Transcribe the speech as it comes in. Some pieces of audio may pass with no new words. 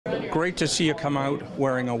Great to see you come out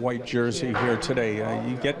wearing a white jersey here today.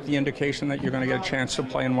 You get the indication that you're going to get a chance to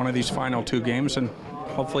play in one of these final two games and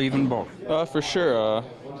hopefully even both. For sure.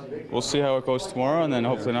 We'll see how it goes tomorrow, and then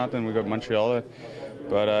hopefully not, then we go to Montreal.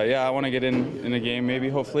 But yeah, I want to get in a game maybe,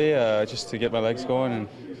 hopefully, just to get my legs going, and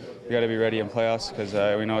we got to be ready in playoffs because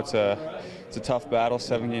we know it's a tough battle,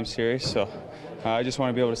 7-game series. So I just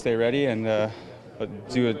want to be able to stay ready and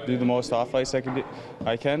do the most off ice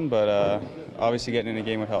I can, but obviously getting in a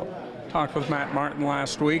game would help. Talked with Matt Martin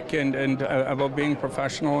last week and about being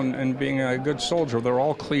professional and being a good soldier. They're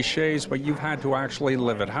all cliches, but you've had to actually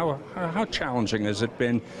live it. How challenging has it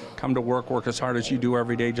been come to work as hard as you do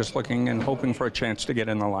every day, just looking and hoping for a chance to get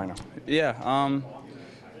in the lineup? Yeah,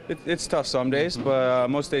 it's tough some days, but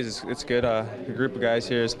most days it's good. The group of guys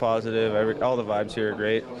here is positive. All the vibes here are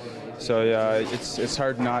great. So yeah, it's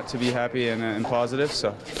hard not to be happy and positive. So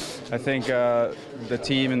I think the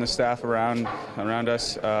team and the staff around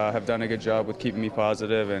us have done a good job with keeping me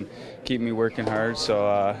positive and keeping me working hard.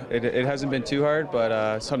 So it hasn't been too hard,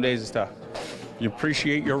 but some days it's tough. You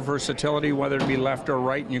appreciate your versatility, whether it be left or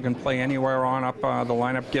right, and you can play anywhere on up the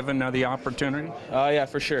lineup given the opportunity? Yeah,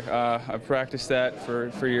 for sure. I've practiced that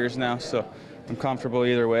for years now, so I'm comfortable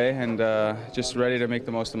either way and just ready to make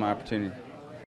the most of my opportunity.